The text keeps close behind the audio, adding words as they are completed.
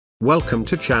Welcome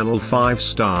to channel 5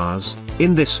 stars.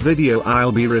 In this video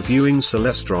I'll be reviewing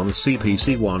Celestron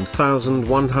CPC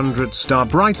 1100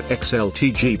 StarBright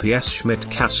XLT GPS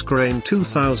Schmidt-Cassegrain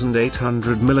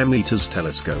 2800mm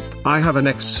telescope. I have an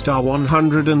X-Star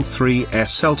 103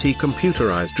 SLT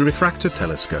computerized refractor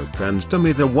telescope and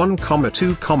dummy the 1,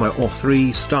 2, or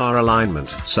 3 star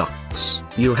alignment sucks.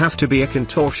 You have to be a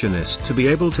contortionist to be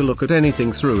able to look at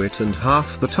anything through it, and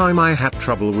half the time I had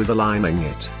trouble with aligning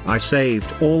it. I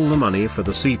saved all the money for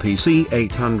the CPC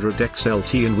 800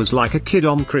 XLT and was like a kid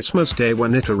on Christmas Day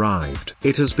when it arrived.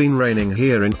 It has been raining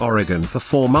here in Oregon for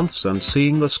 4 months, and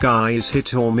seeing the skies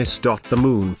hit or miss. The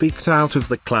moon peeked out of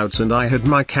the clouds and I had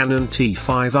my Canon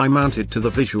T5 I mounted to the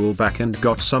visual back and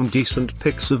got some decent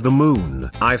pics of the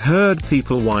moon. I've heard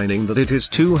people whining that it is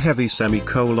too heavy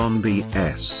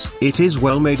BS. It is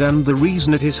well made, and the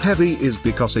reason it is heavy is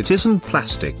because it isn't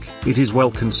plastic. It is well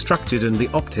constructed and the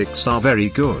optics are very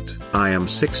good. I am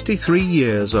 63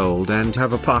 years old and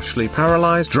have a partially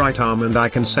paralyzed right arm, and I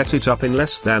can set it up in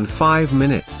less than 5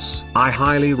 minutes. I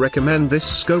highly recommend this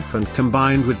scope, and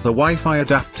combined with the Wi-Fi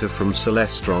adapter from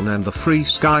Celestron and the free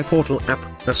Sky Portal app,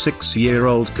 a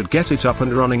 6-year-old could get it up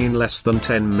and running in less than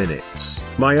 10 minutes.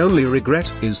 My only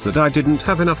regret is that I didn't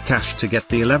have enough cash to get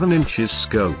the 11 inches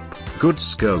scope. Good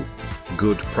scope,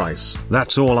 good price.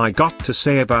 That's all I got to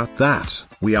say about that.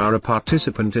 We are a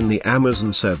participant in the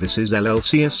Amazon Services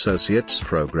LLC Associates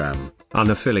Program, an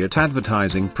affiliate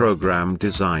advertising program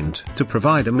designed to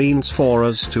provide a means for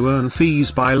us to earn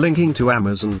fees by linking to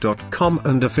Amazon.com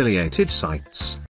and affiliated sites.